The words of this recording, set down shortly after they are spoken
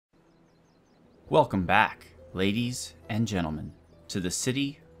Welcome back, ladies and gentlemen, to the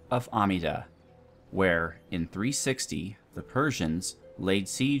city of Amida, where in 360 the Persians laid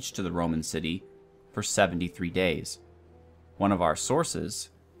siege to the Roman city for 73 days. One of our sources,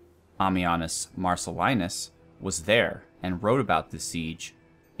 Ammianus Marcellinus, was there and wrote about this siege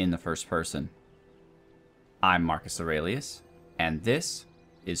in the first person. I'm Marcus Aurelius, and this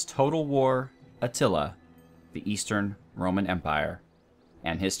is Total War Attila, the Eastern Roman Empire,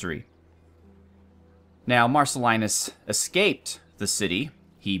 and history. Now, Marcellinus escaped the city.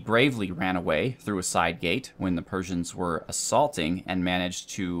 He bravely ran away through a side gate when the Persians were assaulting and managed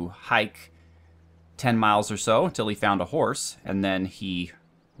to hike 10 miles or so until he found a horse, and then he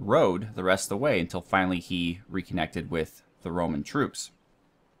rode the rest of the way until finally he reconnected with the Roman troops.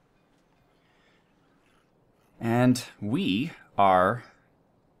 And we are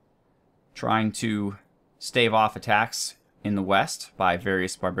trying to stave off attacks in the west by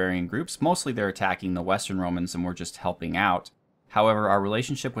various barbarian groups. Mostly they're attacking the Western Romans and we're just helping out. However, our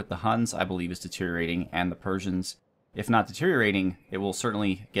relationship with the Huns, I believe, is deteriorating, and the Persians, if not deteriorating, it will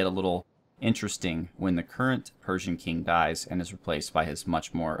certainly get a little interesting when the current Persian king dies and is replaced by his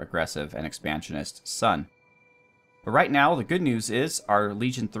much more aggressive and expansionist son. But right now, the good news is our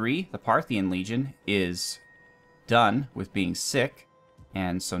Legion 3, the Parthian Legion, is done with being sick,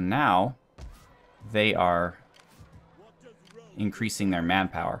 and so now they are increasing their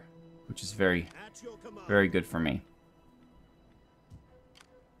manpower, which is very, very good for me.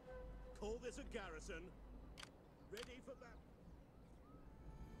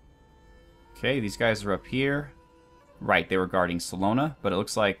 Okay, these guys are up here. Right, they were guarding Salona, but it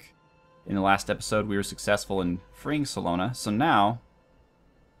looks like in the last episode we were successful in freeing Salona, so now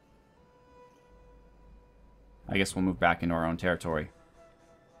I guess we'll move back into our own territory.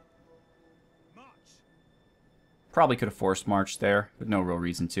 Probably could have forced marched there, but no real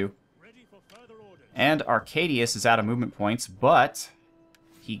reason to. And Arcadius is out of movement points, but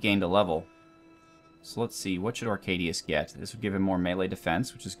he gained a level. So let's see, what should Arcadius get? This would give him more melee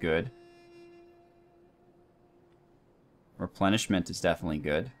defense, which is good. Replenishment is definitely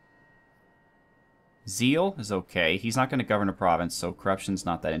good. Zeal is okay. He's not going to govern a province, so corruption's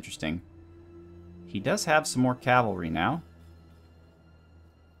not that interesting. He does have some more cavalry now.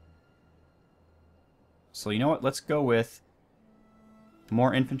 So you know what, let's go with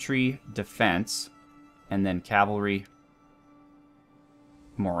more infantry defense, and then cavalry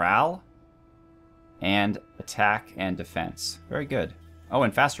morale, and attack and defense. Very good. Oh,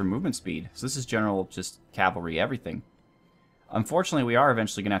 and faster movement speed. So this is general just cavalry everything. Unfortunately, we are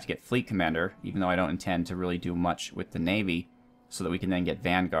eventually going to have to get fleet commander, even though I don't intend to really do much with the navy, so that we can then get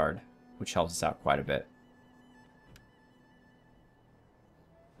vanguard, which helps us out quite a bit.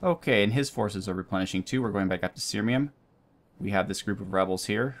 Okay, and his forces are replenishing too. We're going back up to Sirmium. We have this group of rebels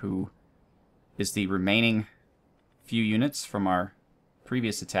here who is the remaining few units from our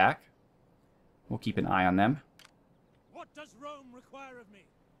previous attack. We'll keep an eye on them. What does Rome require of me?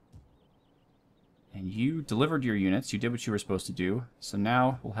 And you delivered your units. You did what you were supposed to do. So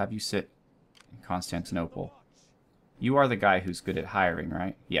now we'll have you sit in Constantinople. You are the guy who's good at hiring,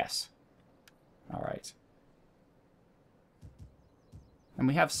 right? Yes. All right. And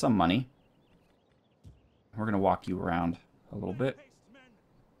we have some money. We're going to walk you around a little bit.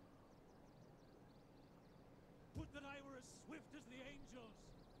 Would that I were as swift as the angels.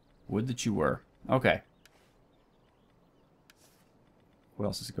 Would that you were. Okay. What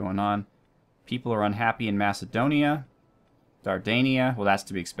else is going on? People are unhappy in Macedonia. Dardania, well, that's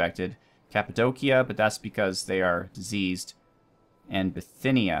to be expected. Cappadocia, but that's because they are diseased. And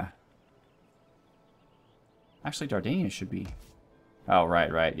Bithynia. Actually, Dardania should be... Oh,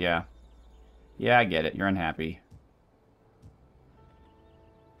 right, yeah. Yeah, I get it. You're unhappy.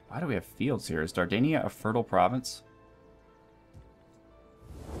 Why do we have fields here? Is Dardania a fertile province?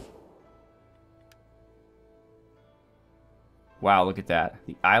 Wow, look at that.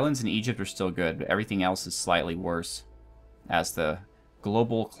 The islands in Egypt are still good, but everything else is slightly worse as the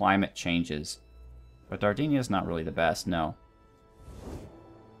global climate changes. But Dardania is not really the best, no.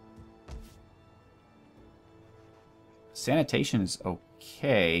 Sanitation is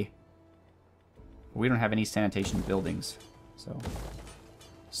okay. We don't have any sanitation buildings, so...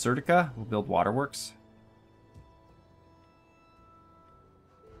 Serdica will build waterworks.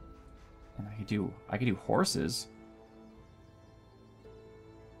 And I could do horses.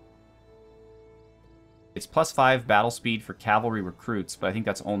 It's +5 battle speed for cavalry recruits, but I think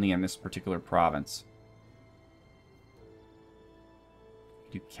that's only in this particular province.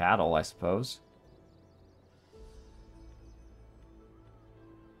 Do cattle, I suppose.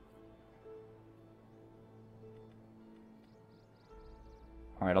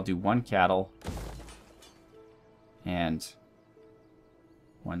 Alright, I'll do 1 cattle. And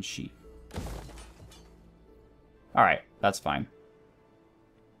 1 sheep. Alright, that's fine.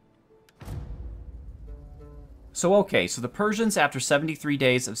 So, okay, so the Persians, after 73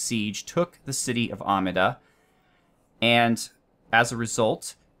 days of siege, took the city of Amida, and as a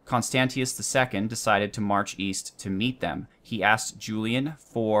result, Constantius II decided to march east to meet them. He asked Julian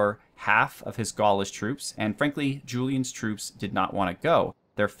for half of his Gaulish troops, and frankly, Julian's troops did not want to go.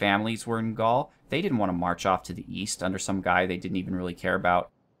 Their families were in Gaul. They didn't want to march off to the east under some guy they didn't even really care about.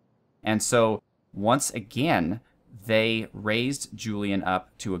 And so, once again, they raised Julian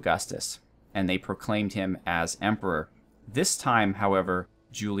up to Augustus, and they proclaimed him as emperor. This time, however,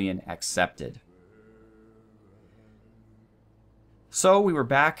 Julian accepted. So we were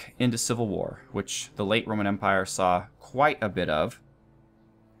back into civil war, which the late Roman Empire saw quite a bit of.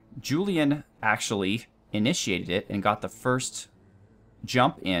 Julian actually initiated it and got the first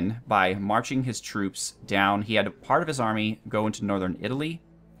jump in by marching his troops down. He had part of his army go into northern Italy,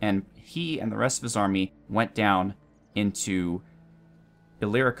 and he and the rest of his army went down into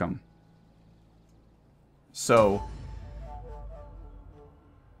Illyricum. So,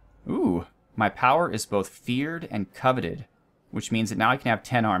 ooh, my power is both feared and coveted, which means that now I can have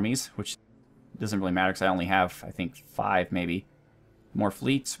 10 armies, which doesn't really matter because I only have, I think, 5 maybe. More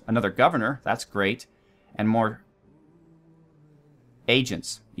fleets, another governor, that's great, and more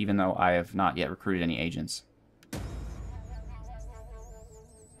agents, even though I have not yet recruited any agents.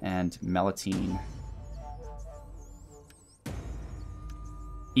 And Melitene.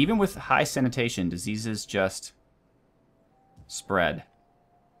 Even with high sanitation, diseases just spread.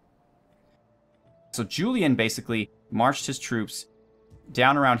 So Julian basically marched his troops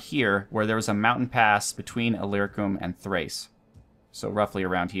down around here, where there was a mountain pass between Illyricum and Thrace. So roughly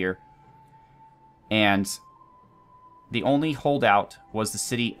around here. And the only holdout was the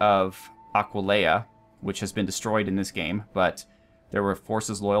city of Aquileia, which has been destroyed in this game, but there were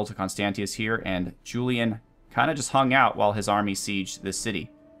forces loyal to Constantius here, and Julian kind of just hung out while his army sieged this city.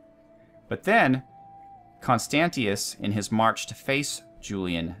 But then, Constantius, in his march to face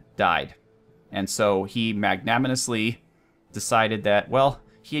Julian, died. And so he magnanimously decided that, well,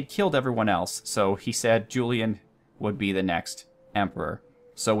 he had killed everyone else, so he said Julian would be the next emperor.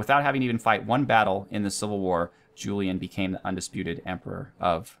 So without having to even fight one battle in the Civil War, Julian became the undisputed emperor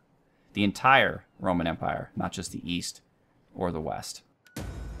of the entire Roman Empire, not just the East or the West.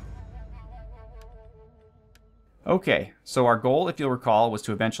 Okay, so our goal, if you'll recall, was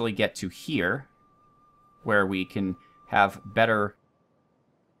to eventually get to here, where we can have better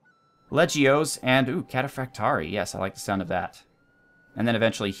legios and, ooh, cataphractari. Yes, I like the sound of that. And then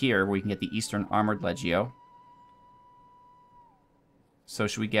eventually here, where we can get the Eastern Armored Legio. So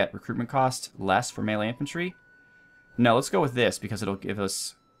should we get recruitment cost less for melee infantry? No, let's go with this, because it'll give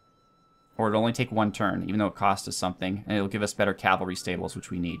us, or it'll only take 1 turn, even though it costs us something, and it'll give us better cavalry stables,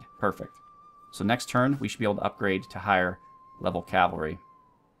 which we need. Perfect. So next turn, we should be able to upgrade to higher level cavalry.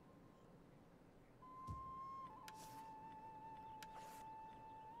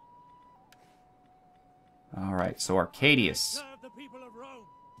 Alright, so Arcadius. Serve the people of Rome.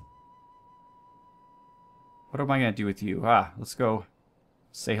 What am I going to do with you? Ah, let's go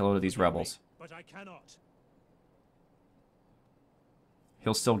say hello to these rebels. But I cannot.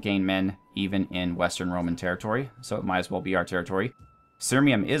 He'll still gain men even in Western Roman territory, so it might as well be our territory.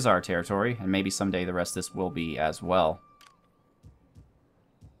 Sirmium is our territory, and maybe someday the rest of this will be as well.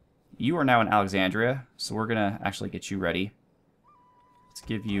 You are now in Alexandria, so we're going to actually get you ready. Let's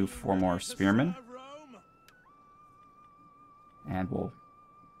give you 4 more spearmen. And we'll...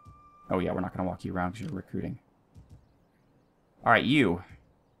 Oh yeah, we're not going to walk you around because you're recruiting. Alright, you.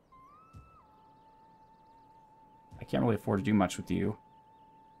 I can't really afford to do much with you.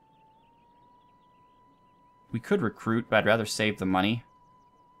 We could recruit, but I'd rather save the money.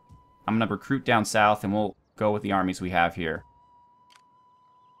 I'm going to recruit down south, and we'll go with the armies we have here.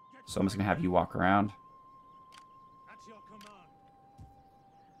 So I'm just going to have you walk around. At your command.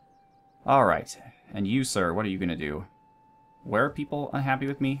 Alright, and you, sir, what are you going to do? Where are people unhappy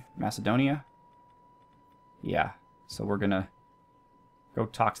with me? Macedonia? Yeah, so we're going to go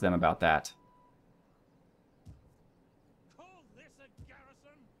talk to them about that. Call this a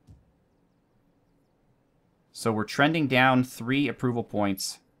garrison? So we're trending down 3 approval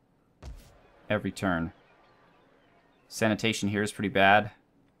points every turn. Sanitation here is pretty bad.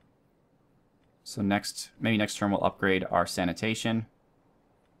 So maybe next turn we'll upgrade our sanitation.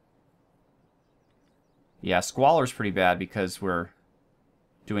 Yeah, Squalor's pretty bad because we're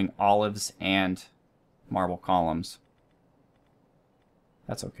doing olives and marble columns.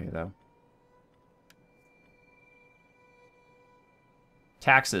 That's okay, though.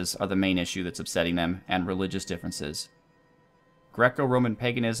 Taxes are the main issue that's upsetting them, and religious differences. Greco-Roman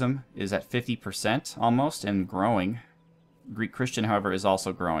paganism is at 50% almost, and growing. Greek Christian, however, is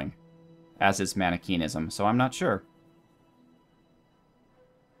also growing, as is Manichaeism, so I'm not sure.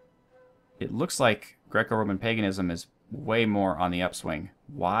 It looks like Greco-Roman paganism is way more on the upswing.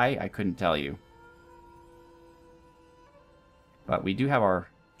 Why? I couldn't tell you. But we do have our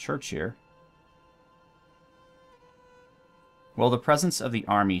church here. Well, the presence of the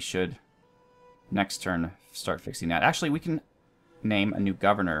army should, next turn, start fixing that. Actually, we can name a new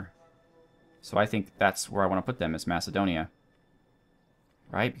governor. So I think that's where I want to put them, is Macedonia.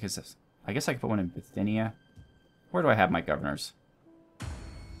 Right? Because I guess I could put one in Bithynia. Where do I have my governors?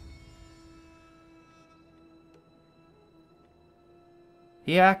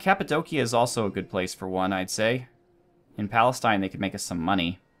 Yeah, Cappadocia is also a good place for one, I'd say. In Palestine, they could make us some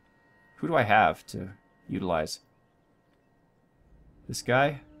money. Who do I have to utilize? This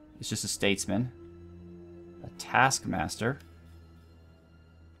guy is just a statesman. A taskmaster.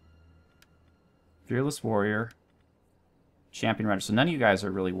 Fearless warrior. Champion rider. So none of you guys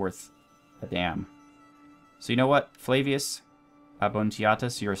are really worth a damn. So you know what? Flavius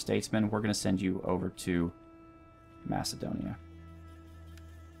Abontiatus, you're a statesman. We're going to send you over to Macedonia.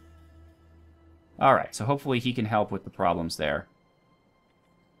 Alright, so hopefully he can help with the problems there.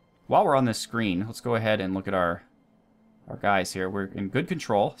 While we're on this screen, let's go ahead and look at our guys here. We're in good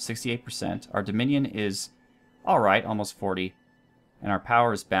control, 68%. Our Dominion is alright, almost 40. And our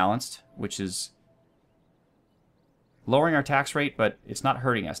power is balanced, which is lowering our tax rate, but it's not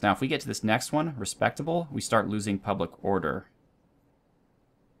hurting us. Now, if we get to this next one, respectable, we start losing public order,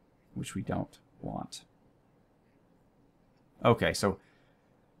 which we don't want. Okay, so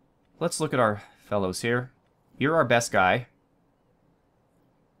let's look at our fellows here. You're our best guy.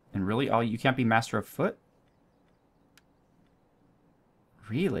 And really, you can't be master of foot?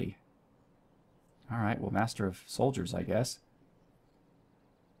 Really? Alright, well, master of soldiers, I guess.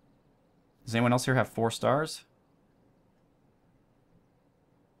 Does anyone else here have 4 stars?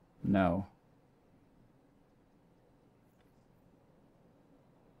 No.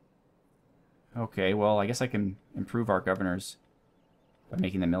 Okay, well, I guess I can improve our governors by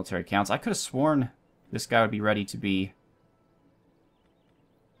making them military counts. I could have sworn this guy would be ready to be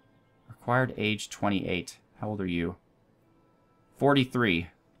required age 28. How old are you? 43.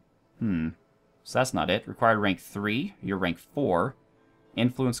 So that's not it. Required rank 3. You're rank 4.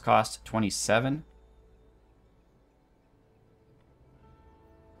 Influence cost 27.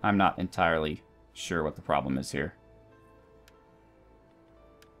 I'm not entirely sure what the problem is here.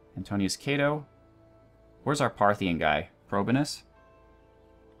 Antonius Cato. Where's our Parthian guy? Probinus?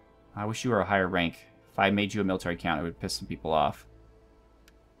 I wish you were a higher rank. If I made you a military count, it would piss some people off.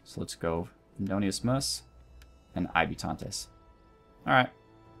 So let's go Indonius Mus and Ibitantis. Alright.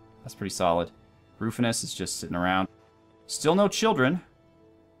 That's pretty solid. Rufinus is just sitting around. Still no children.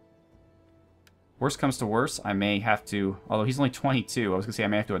 Worst comes to worst, I may have to... Although he's only 22, I was going to say I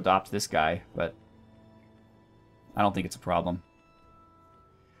may have to adopt this guy, but I don't think it's a problem.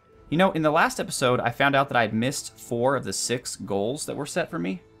 You know, in the last episode, I found out that I had missed 4 of the 6 goals that were set for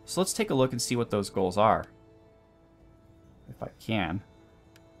me. So let's take a look and see what those goals are. If I can.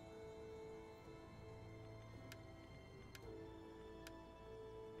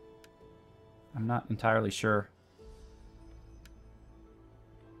 I'm not entirely sure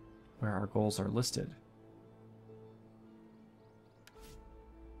where our goals are listed.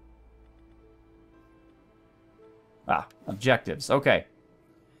 Ah, objectives. Okay.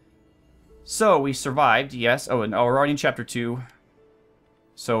 So, we survived, yes. Oh, and we're already in Chapter 2.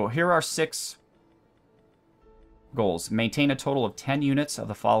 So, here are 6 goals. Maintain a total of 10 units of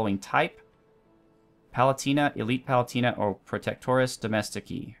the following type. Palatina, Elite Palatina, or Protectoris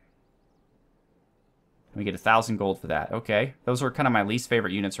Domestici. We get 1,000 gold for that. Okay. Those are kind of my least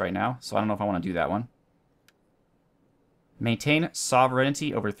favorite units right now, so I don't know if I want to do that one. Maintain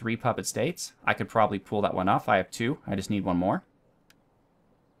sovereignty over 3 puppet states. I could probably pull that one off. I have 2. I just need 1 more.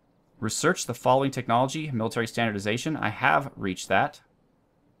 Research the following technology. Military standardization. I have reached that.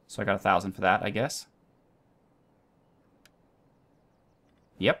 So I got 1,000 for that, I guess.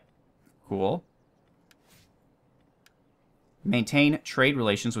 Yep. Cool. Maintain trade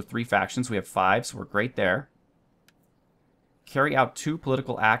relations with 3 factions. We have 5, so we're great there. Carry out 2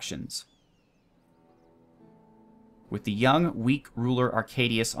 political actions. With the young, weak ruler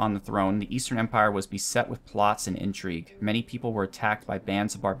Arcadius on the throne, the Eastern Empire was beset with plots and intrigue. Many people were attacked by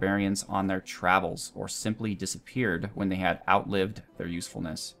bands of barbarians on their travels, or simply disappeared when they had outlived their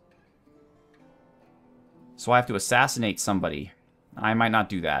usefulness. So I have to assassinate somebody. I might not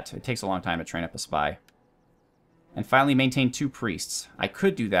do that. It takes a long time to train up a spy. And finally, maintain 2 priests. I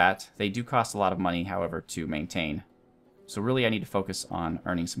could do that. They do cost a lot of money, however, to maintain. So really, I need to focus on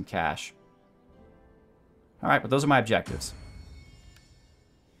earning some cash. Alright, but those are my objectives.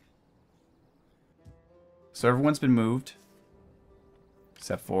 So everyone's been moved.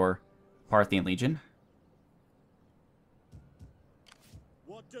 Except for Parthian Legion.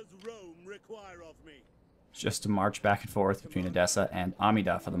 What does Rome require of me? Just to march back and forth between Edessa and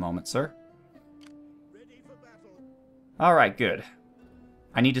Amida for the moment, sir. Ready for battle. Alright, good.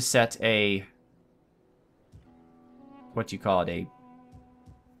 I need to set a... what do you call it? A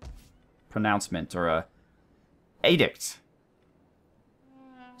pronouncement or a edict.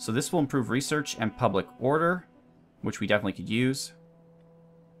 So this will improve research and public order, which we definitely could use.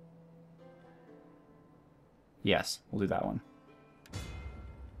 Yes, we'll do that one.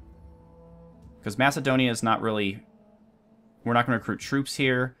 Because Macedonia is not really... we're not going to recruit troops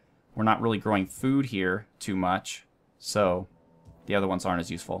here. We're not really growing food here too much. So the other ones aren't as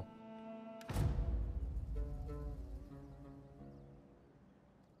useful.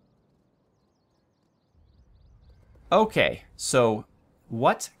 Okay, so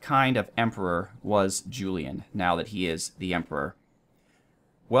what kind of emperor was Julian now that he is the emperor?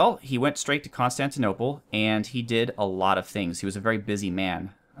 Well, he went straight to Constantinople, and he did a lot of things. He was a very busy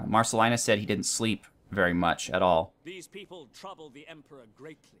man. Marcellinus said he didn't sleep very much at all. These people trouble the Emperor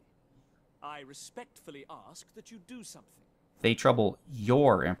greatly. I respectfully ask that you do something. They trouble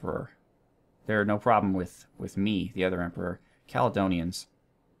your emperor. They're no problem with me, the other emperor. Caledonians.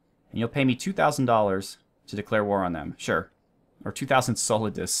 And you'll pay me $2,000 to declare war on them. Sure. Or 2,000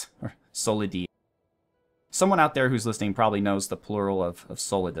 solidus. Or solidi. Someone out there who's listening probably knows the plural of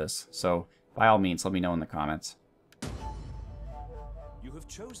solidus. So, by all means, let me know in the comments. You have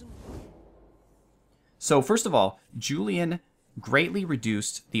chosen. So, first of all, Julian greatly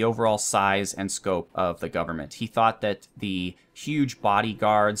reduced the overall size and scope of the government. He thought that the huge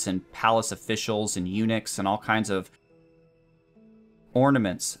bodyguards and palace officials and eunuchs and all kinds of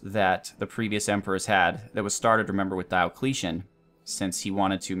ornaments that the previous emperors had, that was started, remember, with Diocletian, since he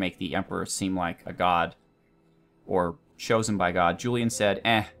wanted to make the emperor seem like a god or chosen by God. Julian said,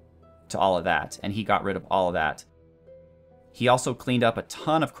 to all of that, and he got rid of all of that. He also cleaned up a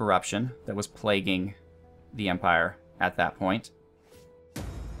ton of corruption that was plaguing the empire at that point.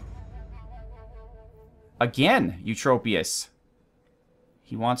 Again, Eutropius.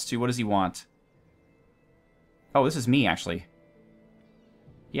 He wants to... what does he want? Oh, this is me, actually.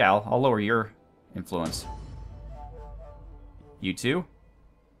 Yeah, I'll lower your influence. You too?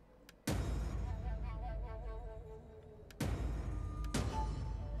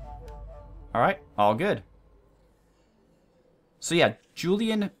 Alright, all good. So yeah,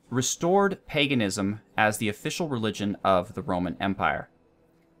 Julian restored paganism as the official religion of the Roman Empire.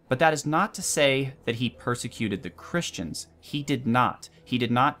 But that is not to say that he persecuted the Christians. He did not. He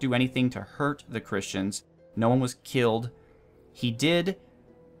did not do anything to hurt the Christians. No one was killed. He did,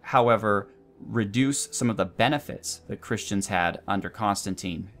 however, reduce some of the benefits that Christians had under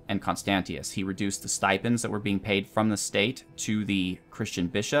Constantine and Constantius. He reduced the stipends that were being paid from the state to the Christian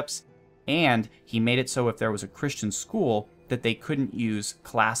bishops, and he made it so if there was a Christian school that they couldn't use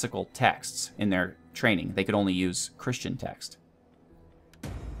classical texts in their training. They could only use Christian text.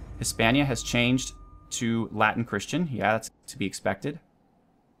 Hispania has changed to Latin Christian. Yeah, that's to be expected.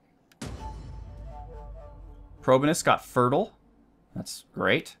 Probinus got fertile. That's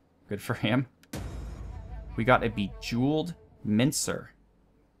great. Good for him. We got a bejeweled mincer,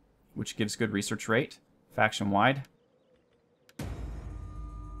 which gives good research rate, faction-wide.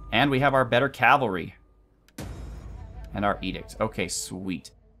 And we have our better cavalry. And our edict. Okay,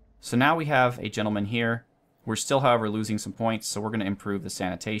 sweet. So now we have a gentleman here. We're still, however, losing some points, so we're going to improve the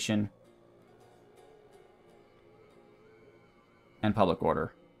sanitation. And public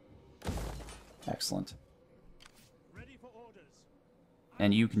order. Excellent. Ready for orders.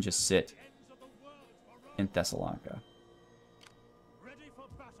 And you can just sit in Thessalonica. Ready for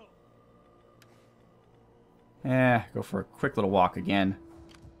battle. Go for a quick little walk again.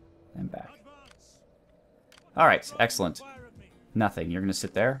 And back. Advance. Alright, excellent. Fire at me. Nothing. You're going to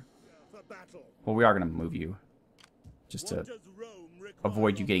sit there? For battle. Well, we are going to move you. Just to What does Rome require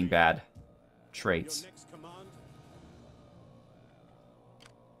avoid you of getting me? bad Your traits. next command.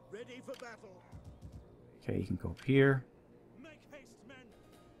 Ready for battle. Okay, you can go up here. Make haste, men.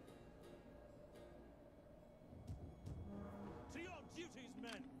 To your duties,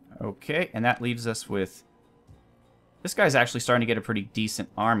 men. Okay, and that leaves us with... this guy's actually starting to get a pretty decent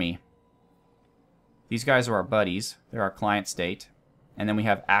army. These guys are our buddies. They're our client state. And then we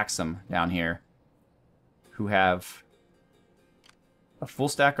have Axum down here, who have a full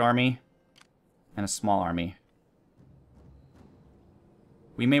stack army and a small army.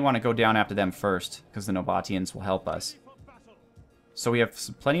 We may want to go down after them first, because the Nobatians will help us. So we have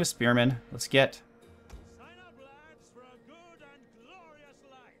plenty of spearmen. Let's get... Sign up, lads, for a good and glorious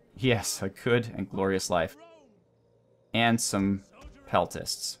life. Yes, a good and glorious life. And some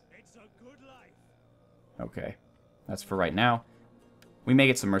peltists. It's a good life. Okay. That's for right now. We may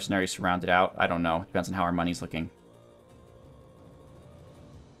get some mercenaries surrounded out. I don't know. Depends on how our money's looking.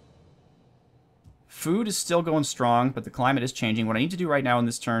 Food is still going strong, but the climate is changing. What I need to do right now in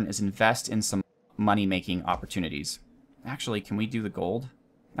this turn is invest in some money-making opportunities. Actually, can we do the gold?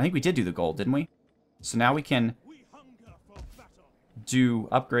 I think we did do the gold, didn't we? So now we can We hunger for battle. do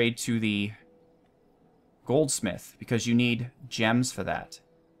upgrade to the goldsmith, because you need gems for that.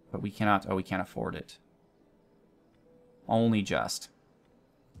 But we cannot... Oh, we can't afford it. Only just.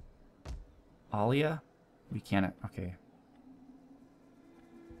 Alia? We can't... Okay.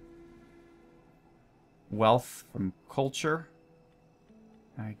 Wealth from culture,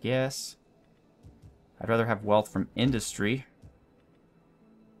 I guess. I'd rather have wealth from industry.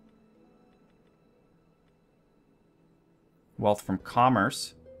 Wealth from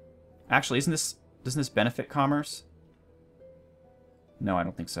commerce. Actually, doesn't this benefit commerce? No, I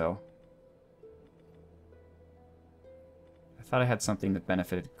don't think so. I thought I had something that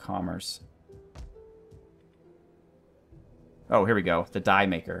benefited commerce. Oh, here we go. The dye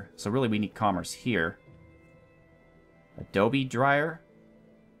maker. So really we need commerce here. Adobe dryer?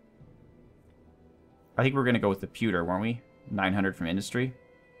 I think we're going to go with the pewter, weren't we? 900 from industry?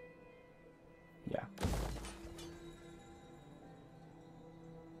 Yeah.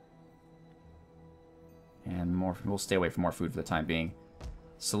 And more. We'll stay away from more food for the time being.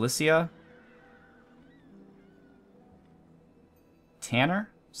 Cilicia.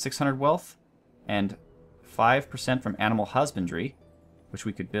 Tanner, 600 wealth. And 5% from animal husbandry, which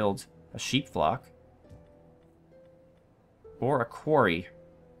we could build a sheep flock. Or a quarry,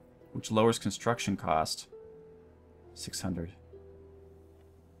 which lowers construction cost. 600.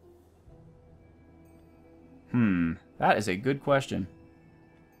 That is a good question.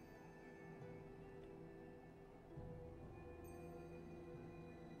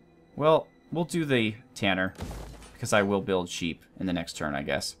 Well, we'll do the tanner, because I will build sheep in the next turn, I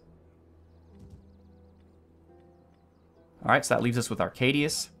guess. Alright, so that leaves us with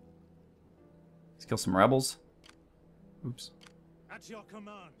Arcadius. Let's kill some rebels. Oops. At your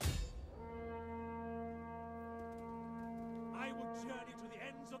command. I will journey to the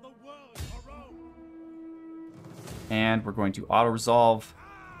ends of the world for Rome. And we're going to auto-resolve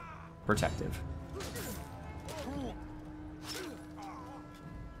protective.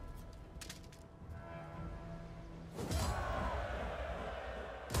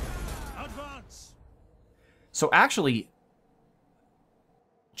 Advance. So actually,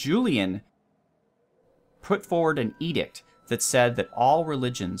 Julian put forward an edict that said that all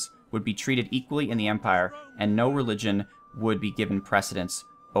religions would be treated equally in the Empire, and no religion would be given precedence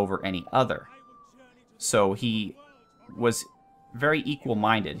over any other. So he was very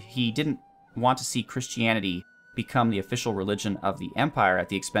equal-minded. He didn't want to see Christianity become the official religion of the Empire at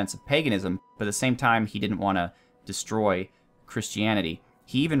the expense of paganism, but at the same time, he didn't want to destroy Christianity.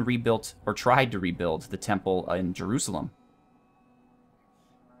 He even rebuilt, or tried to rebuild, the temple in Jerusalem.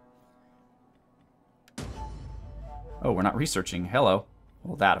 Oh, we're not researching. Hello.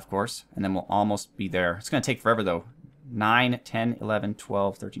 Well, that, of course. And then we'll almost be there. It's going to take forever, though. 9, 10, 11,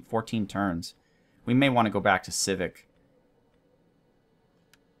 12, 13, 14 turns. We may want to go back to Civic.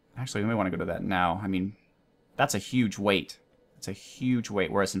 Actually, we may want to go to that now. I mean, that's a huge wait. It's a huge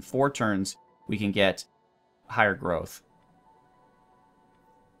wait. Whereas in 4 turns, we can get higher growth.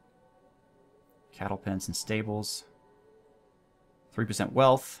 Cattle pens and stables. 3%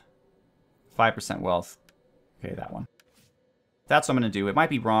 wealth. 5% wealth. Okay, that one. That's what I'm going to do. It might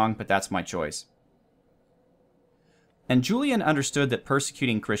be wrong, but that's my choice. And Julian understood that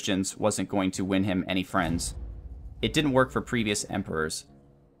persecuting Christians wasn't going to win him any friends. It didn't work for previous emperors.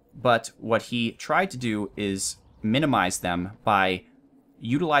 But what he tried to do is minimize them by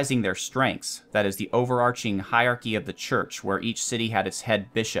utilizing their strengths. That is, the overarching hierarchy of the church, where each city had its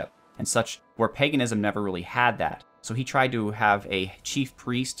head bishop, and such, where paganism never really had that. So he tried to have a chief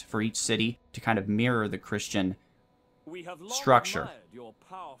priest for each city to kind of mirror the Christian We have long structure. admired your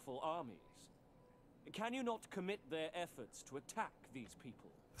powerful armies. Can you not commit their efforts to attack these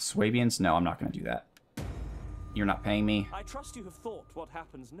people? Swabians? No, I'm not going to do that. You're not paying me. I trust you have thought what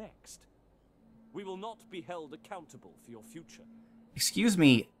happens next. We will not be held accountable for your future. Excuse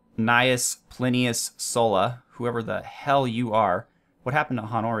me, Gnaeus Plinius Sulla, whoever the hell you are. What happened to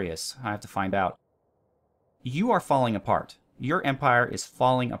Honorius? I have to find out. You are falling apart. Your empire is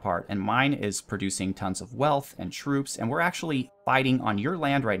falling apart, and mine is producing tons of wealth and troops, and we're actually fighting on your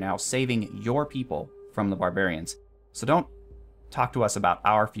land right now, saving your people from the barbarians. So don't talk to us about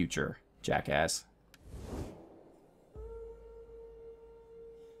our future, jackass.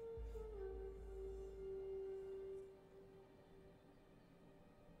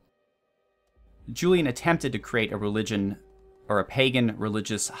 Julian attempted to create a religion, or a pagan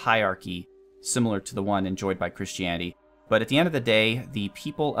religious hierarchy similar to the one enjoyed by Christianity. But at the end of the day, the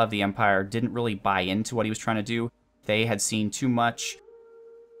people of the empire didn't really buy into what he was trying to do. They had seen too much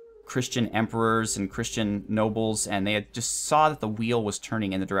Christian emperors and Christian nobles, and they had just saw that the wheel was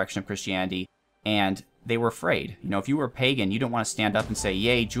turning in the direction of Christianity, and they were afraid. You know, if you were a pagan, you don't want to stand up and say,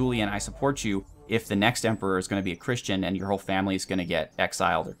 "Yay, Julian, I support you," if the next emperor is going to be a Christian and your whole family is going to get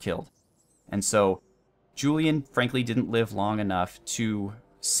exiled or killed. And so Julian, frankly, didn't live long enough to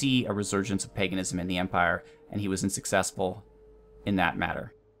see a resurgence of paganism in the empire, and he was unsuccessful in that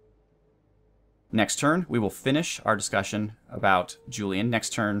matter. Next turn, we will finish our discussion about Julian,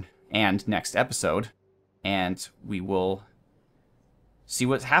 next turn and next episode, and we will see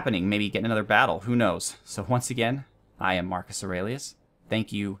what's happening, maybe get another battle, who knows. So once again, I am Marcus Aurelius.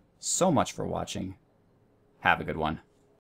 Thank you so much for watching. Have a good one.